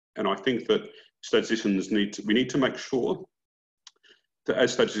 And I think that statisticians we need to make sure that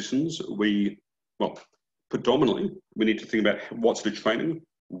as statisticians, predominantly, we need to think about what sort of training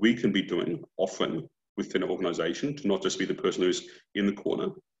we can be doing, offering within an organisation, to not just be the person who's in the corner.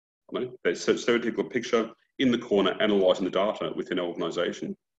 There's a stereotypical picture in the corner analysing the data within an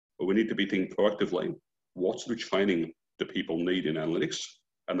organisation, but we need to be thinking proactively, what sort of training do people need in analytics?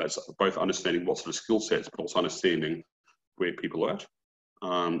 And that's both understanding what sort of skill sets, but also understanding where people are at,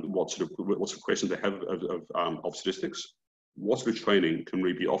 what sort of questions they have of statistics, what sort of training can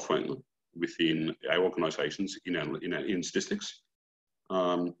we be offering within our organisations in statistics.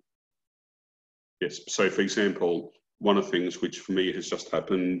 Yes, so for example, one of the things which for me has just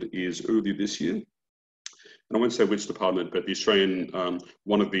happened is earlier this year, and I won't say which department, but the Australian,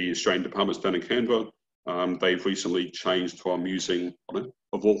 one of the Australian departments down in Canberra, they've recently changed from using,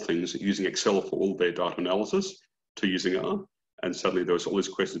 of all things, using Excel for all their data analysis to using R. And suddenly there was all these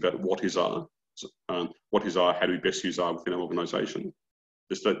questions about what is R? What is R? How do we best use R within our organisation?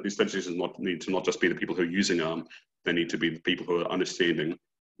 The statisticians need to not just be the people who are using R, they need to be the people who are understanding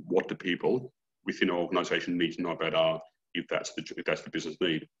what do people within our organisation need to know about R if that's the business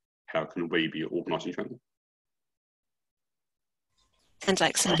need. How can we be organising training? Sounds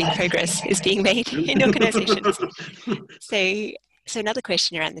like some big progress is being made in organisations. So another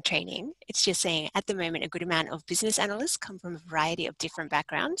question around the training, it's just saying at the moment a good amount of business analysts come from a variety of different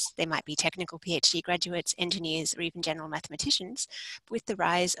backgrounds. They might be technical PhD graduates, engineers, or even general mathematicians. But with the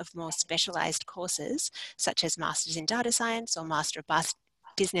rise of more specialised courses, such as Masters in Data Science or Master of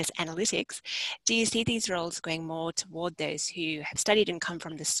business analytics, do you see these roles going more toward those who have studied and come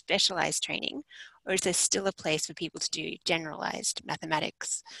from the specialised training, or is there still a place for people to do generalised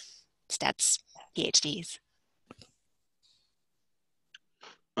mathematics, stats, PhDs?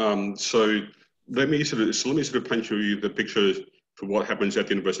 So let me sort of paint you the picture for what happens at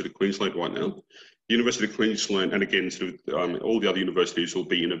the University of Queensland right now. The University of Queensland, and again, all the other universities will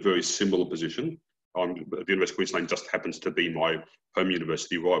be in a very similar position. The University of Queensland just happens to be my home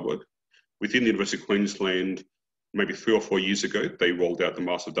university where I work. Within the University of Queensland, maybe 3 or 4 years ago, they rolled out the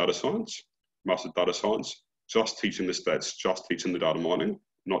Master of Data Science. Master of Data Science, just teaching the stats, just teaching the data mining,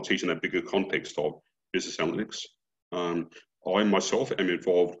 not teaching that bigger context of business analytics. I myself am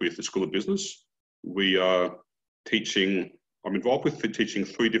involved with the School of Business. We are teaching, I'm involved with teaching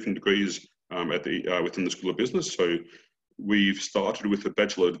 3 different degrees within the School of Business. So we've started with a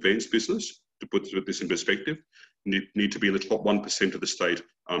Bachelor of Advanced Business. To put this in perspective, you need to be in the top 1% of the state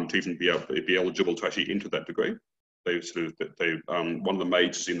to even be eligible to actually enter that degree. One of the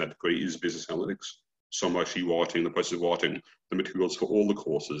majors in that degree is business analytics. So I'm actually in the process of writing the materials for all the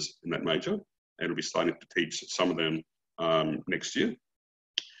courses in that major, and we'll be starting to teach some of them next year.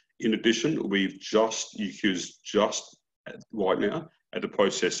 In addition, we've just right now at the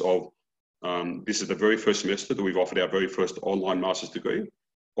process of, this is the very first semester that we've offered our very first online master's degree.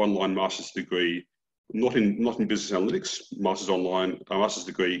 Online master's degree, not in business analytics, master's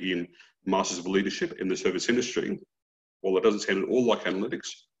degree in Masters of Leadership in the service industry. Well, it doesn't sound at all like analytics.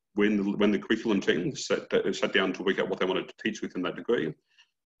 When the curriculum team sat down to work out what they wanted to teach within that degree,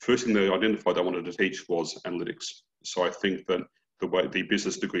 first thing they identified they wanted to teach was analytics. So I think that the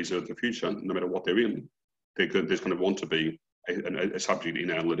business degrees of the future, no matter what they're in, there's going to want to be a subject in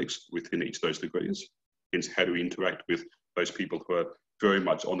analytics within each of those degrees. Hence, how do we interact with those people who are very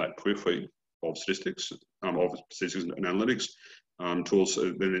much on that periphery of statistics and analytics, to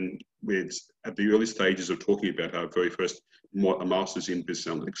also then we're at the early stages of talking about our very first masters in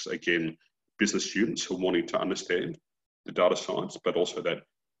business analytics. Again, business students who are wanting to understand the data science, but also that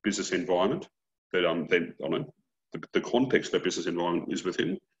business environment that the context that business environment is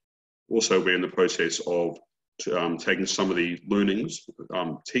within. Also, we're in the process of taking some of the learnings,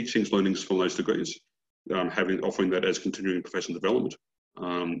 learnings from those degrees, offering that as continuing professional development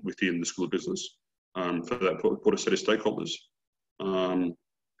within the School of Business for that broader set of stakeholders. And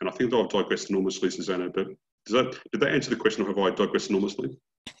I think that I've digressed enormously, Susanna, but did that answer the question, or have I digressed enormously?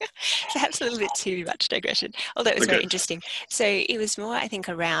 Perhaps a little bit too much digression, although it was very interesting. So it was more, I think,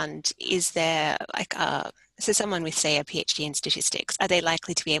 around, is there like so someone with, say, a PhD in statistics, are they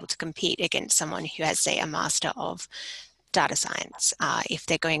likely to be able to compete against someone who has, say, a Master of Data Science if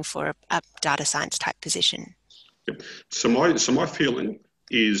they're going for a data science type position? Yep. So my feeling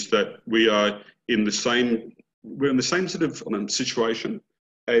is that we are in the same sort of situation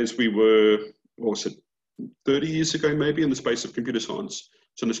as we were, 30 years ago, maybe, in the space of computer science.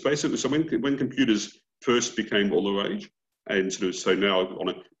 So in the space of, when computers first became all the rage, and so now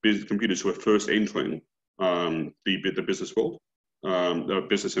computers who are first entering the business world, the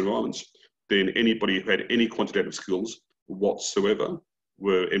business environments, then anybody who had any quantitative skills whatsoever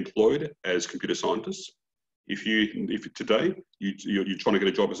were employed as computer scientists. If today you're trying to get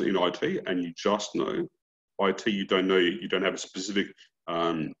a job in IT and you just know IT, you don't have a specific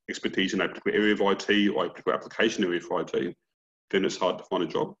expertise in that particular area of IT or a particular application area for IT, then it's hard to find a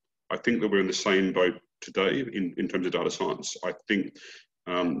job. I think that we're in the same boat today in terms of data science. I think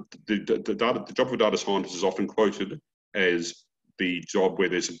the job of a data scientist is often quoted as the job where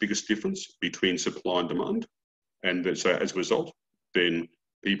there's the biggest difference between supply and demand. And so as a result, then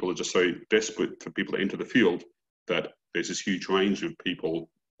people are just so desperate for people to enter the field that there's this huge range of people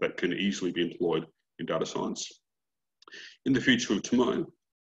that can easily be employed in data science. In the future of tomorrow,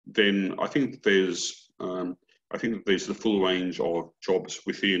 then I think there's the full range of jobs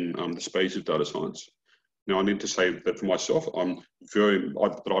within the space of data science. Now, I need to say that for myself, I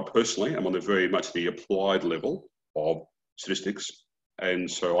personally am on very much the applied level of statistics, and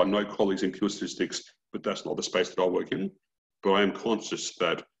so I know colleagues in pure statistics, but that's not the space that I work in. But I am conscious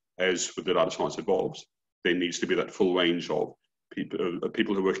that as the data science evolves, there needs to be that full range of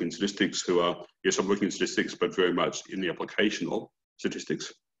people who work in statistics who are, yes, I'm working in statistics, but very much in the application of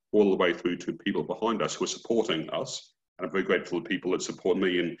statistics, all the way through to people behind us who are supporting us. And I'm very grateful to people that support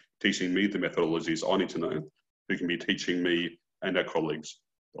me in teaching me the methodologies I need to know, who can be teaching me and our colleagues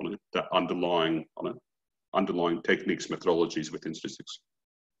on that underlying techniques, methodologies within statistics.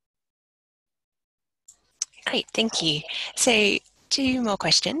 Great, thank you. So 2 more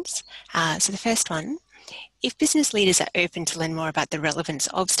questions. So the first one If business leaders are open to learn more about the relevance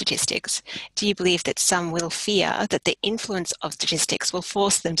of statistics, do you believe that some will fear that the influence of statistics will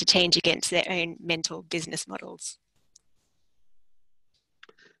force them to change against their own mental business models?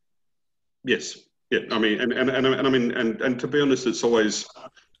 Yes. Yeah. I mean, and to be honest, it's always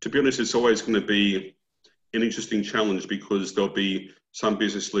going to be an interesting challenge, because there'll be some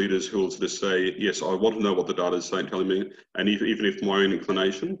business leaders who will sort of say, yes, I want to know what the data is telling me, and even if my own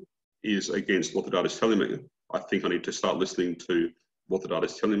inclination is against what the data is telling me, I think I need to start listening to what the data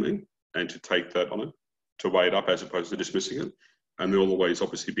is telling me and to take that on it, to weigh it up as opposed to dismissing it. And there will always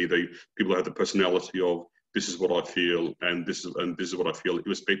obviously be the people who have the personality of, this is what I feel, and this is what I feel,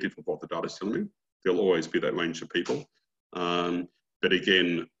 irrespective of what the data is telling me. There'll always be that range of people. But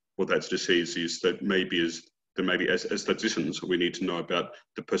again, what that just says is that maybe as statisticians, we need to know about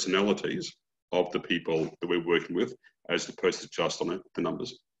the personalities of the people that we're working with, as opposed to just on the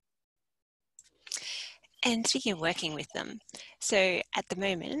numbers. And speaking of working with them, so at the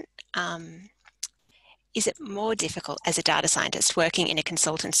moment, is it more difficult as a data scientist working in a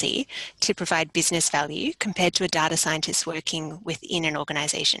consultancy to provide business value compared to a data scientist working within an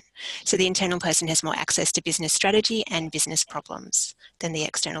organisation? So the internal person has more access to business strategy and business problems than the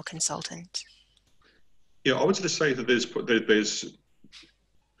external consultant. Yeah, I would just say that there's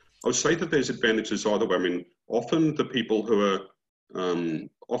advantages either way. I mean, often the people who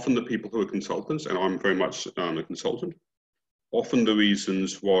are consultants, and I'm very much a consultant, often the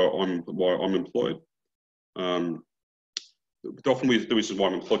reasons why I'm employed. Often the reasons why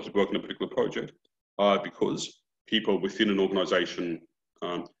I'm employed to work on a particular project are because people within an organisation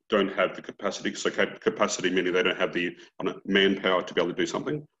don't have the capacity. So capacity meaning they don't have the manpower to be able to do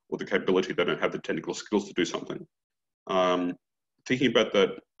something, or the capability, they don't have the technical skills to do something. Thinking about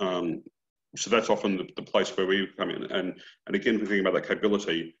that, so that's often the place where we come in. And again, if we think about that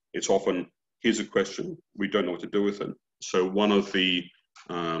capability, it's often, here's a question, we don't know what to do with it. So one of the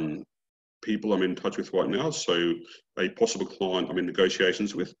people I'm in touch with right now, so a possible client I'm in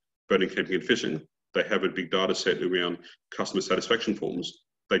negotiations with, boating, camping and fishing, they have a big data set around customer satisfaction forms.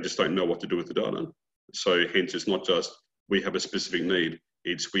 They just don't know what to do with the data. So hence, it's not just we have a specific need,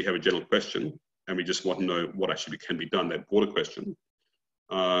 it's we have a general question and we just want to know what actually can be done, that broader question.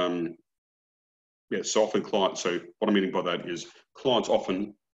 Yeah, so often clients, so what I'm meaning by that is clients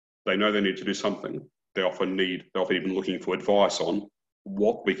often, they know they need to do something. They often even looking for advice on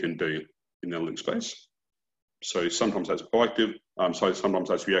what we can do in the analytics space. So sometimes that's proactive, sometimes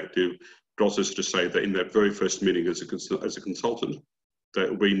that's reactive, but also to say that in that very first meeting as a consultant,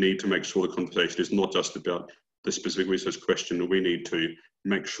 that we need to make sure the conversation is not just about the specific research question. We need to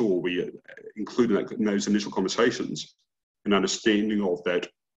make sure we include in those initial conversations an understanding of that,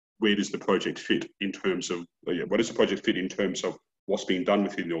 where does the project fit in terms of, what does the project fit in terms of what's being done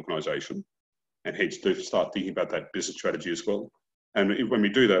within the organisation, and hence to start thinking about that business strategy as well. And when we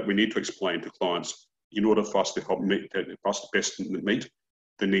do that, we need to explain to clients, in order for us to help best meet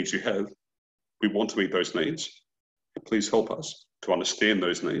the needs you have, we want to meet those needs. Please help us to understand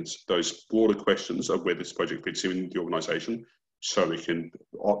those needs, those broader questions of where this project fits in the organisation, so we can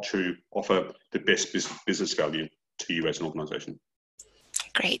offer the best business value to you as an organisation.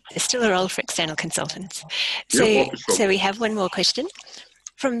 Great. There's still a role for external consultants. Yeah, so we have one more question.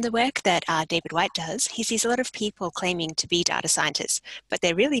 From the work that David White does, he sees a lot of people claiming to be data scientists, but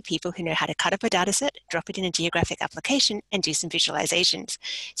they're really people who know how to cut up a data set, drop it in a geographic application, and do some visualizations.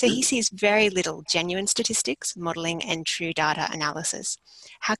 So he sees very little genuine statistics, modeling, and true data analysis.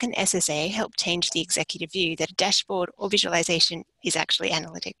 How can SSA help change the executive view that a dashboard or visualization is actually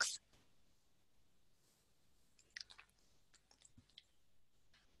analytics?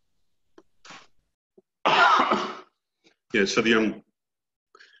 Yeah, so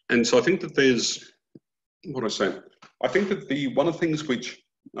and so I think that there's, I think that one of the things which,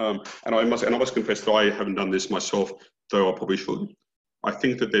 and I must confess that I haven't done this myself, though I probably should. I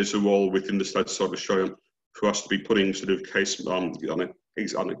think that there's a role within the Statistical of Australia for us to be putting sort of case studies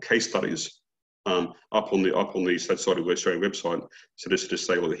up on the Statistical of Australia website. So just to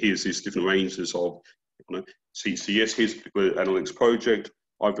say, well, here's these different ranges of CCS, here's a particular analytics project.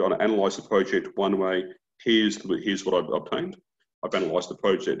 I've analysed the project one way. Here's what I've obtained. I've analysed the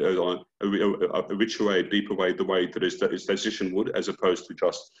project a richer way, a deeper way, the way that a statistician would, as opposed to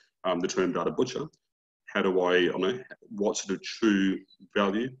just the term data butcher. How do what sort of true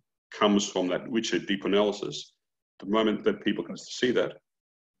value comes from that richer, deep analysis? The moment that people can see that,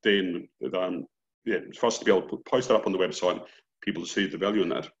 then for us to be able to post that up on the website, people to see the value in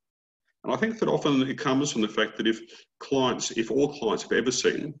that. And I think that often it comes from the fact that if all clients have ever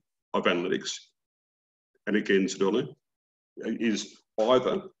seen of analytics, and again, is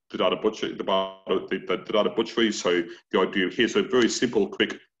either the data butchery, the data butchery. So the idea here's a very simple,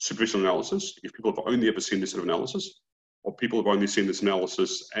 quick superficial analysis. If people have only ever seen this sort of analysis, or people have only seen this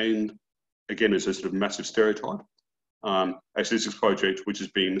analysis, and again, it's a sort of massive stereotype. A statistics project which has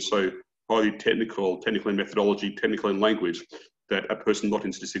been so highly technical in methodology, technical in language, that a person not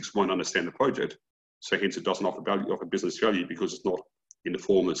in statistics won't understand the project. So hence it doesn't offer business value because it's not in the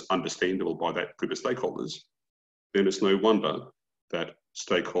form that's understandable by that group of stakeholders. Then it's no wonder that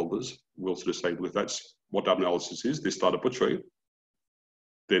stakeholders will sort of say, well, if that's what data analysis is, this data butchery,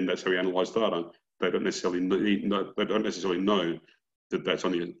 then that's how we analyse data. They don't necessarily know that that's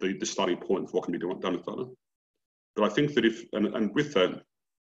only the starting point for what can be done with data. But I think that and with that,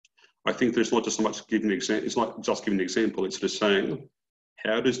 I think there's not just so much giving the example. It's not just giving the example. It's just saying,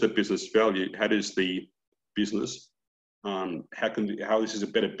 how does the business value? How does the business? How this is a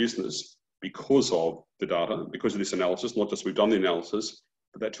better business because of the data, because of this analysis? Not just we've done the analysis,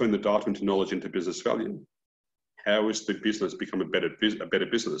 but that turned the data into knowledge into business value. How is the business become a better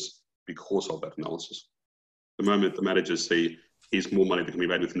business because of that analysis? The moment the managers see here's more money that can be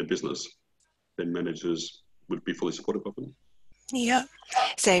made within the business, then managers would be fully supportive of them. Yeah.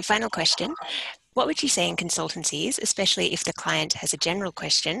 So final question. What would you say in consultancies, especially if the client has a general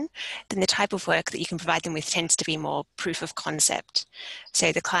question, then the type of work that you can provide them with tends to be more proof of concept.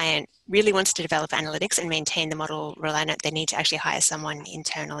 So the client really wants to develop analytics and maintain the model rely on it. They need to actually hire someone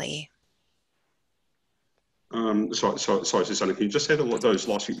internally. Sorry, Susanna, can you just say those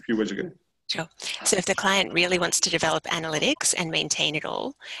last few words again? Sure. So if the client really wants to develop analytics and maintain it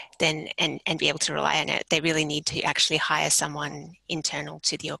all, then and be able to rely on it, they really need to actually hire someone internal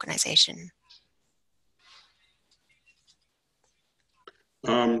to the organization.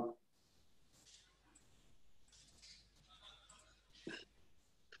 What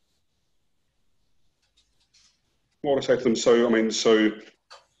would I say to them?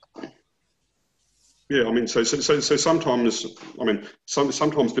 Sometimes,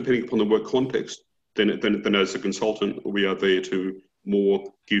 sometimes depending upon the work context, then as a consultant, we are there to more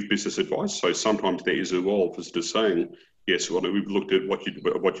give business advice. So sometimes there is a role for just saying, yes, well, we've looked at what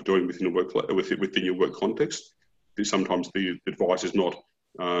you're doing within the work within your work context. Sometimes the advice is not.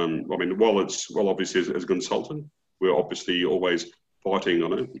 While obviously as a consultant, we're obviously always fighting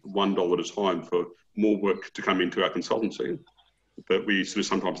on it $1 at a time for more work to come into our consultancy. But we sort of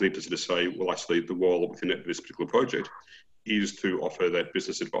sometimes need to sort of say, well, actually, the role within this particular project is to offer that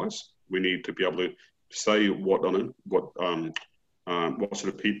business advice. We need to be able to say what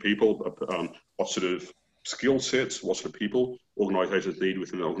sort of people, what sort of skill sets, what sort of people organisations need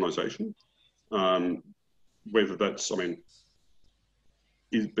within the organisation. Whether that's, at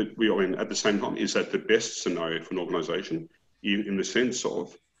the same time, is that the best scenario for an organisation in the sense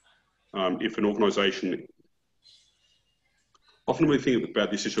of if an organisation. Often we think about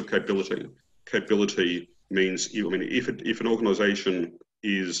this issue of capability. Capability means, if an organisation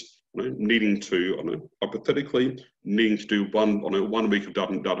is needing to, hypothetically, needing to do one week of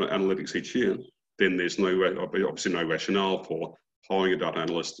data analytics each year, then there's obviously no rationale for hiring a data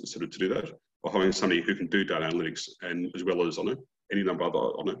analyst to do that, or hiring somebody who can do data analytics and as well as any number of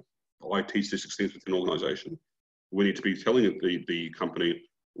other IT statistics things within an organisation. We need to be telling the company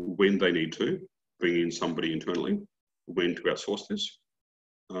when they need to bring in somebody internally, when to outsource this.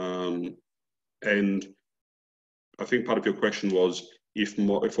 And I think part of your question was if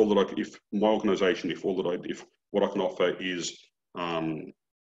my organisation, if what I can offer is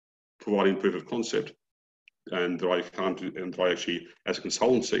providing proof of concept, and that I can't, and that I actually, as a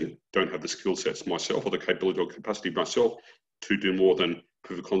consultancy, don't have the skill sets myself or the capability or capacity myself to do more than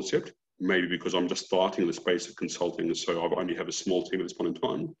proof of concept, maybe because I'm just starting in the space of consulting, so I only have a small team at this point in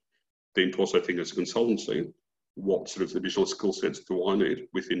time, then to also think as a consultancy, what sort of additional skill sets do I need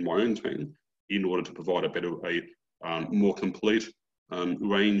within my own team in order to provide a more complete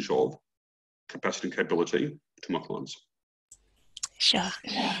range of capacity and capability to my clients. Sure.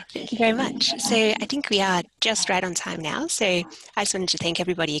 Thank you very much. So I think we are just right on time now. So I just wanted to thank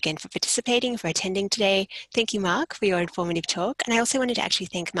everybody again for participating, for attending today. Thank you, Mark, for your informative talk. And I also wanted to actually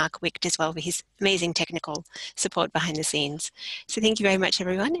thank Mark Wicht as well for his amazing technical support behind the scenes. So thank you very much,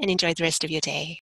 everyone, and enjoy the rest of your day.